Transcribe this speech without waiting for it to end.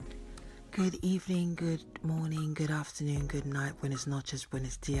Good evening, good morning, good afternoon, good night, buenas noches,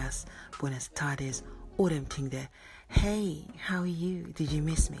 buenos dias, buenas tardes, all them thing there. Hey, how are you? Did you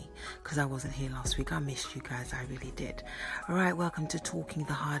miss me? Because I wasn't here last week. I missed you guys, I really did. Alright, welcome to Talking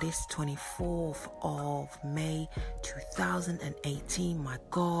the Hardest, 24th of May 2018. My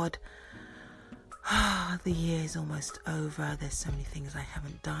God, the year is almost over. There's so many things I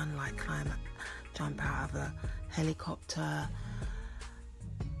haven't done, like jump out of a helicopter.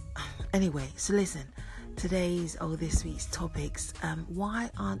 Anyway, so listen, this week's topics, why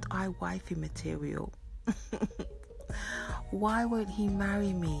aren't I wifey material? Why won't he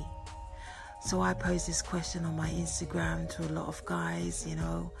marry me? So I posed this question on my Instagram to a lot of guys,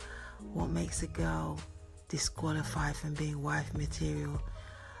 what makes a girl disqualified from being wife material?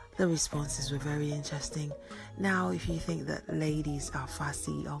 The responses were very interesting. Now, if you think that ladies are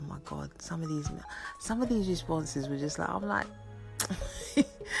fussy, oh my God, some of these responses were just like, I'm like,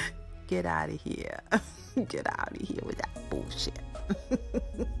 get out of here. Get out of here with that bullshit.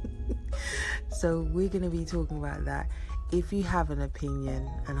 So we're going to be talking about that. If you have an opinion,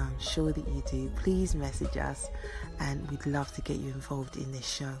 and I'm sure that you do, please message us and we'd love to get you involved in this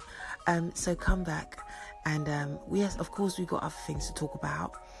show. So come back and yes, of course we've got other things to talk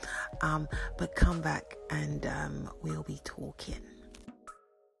about, but come back and we'll be talking.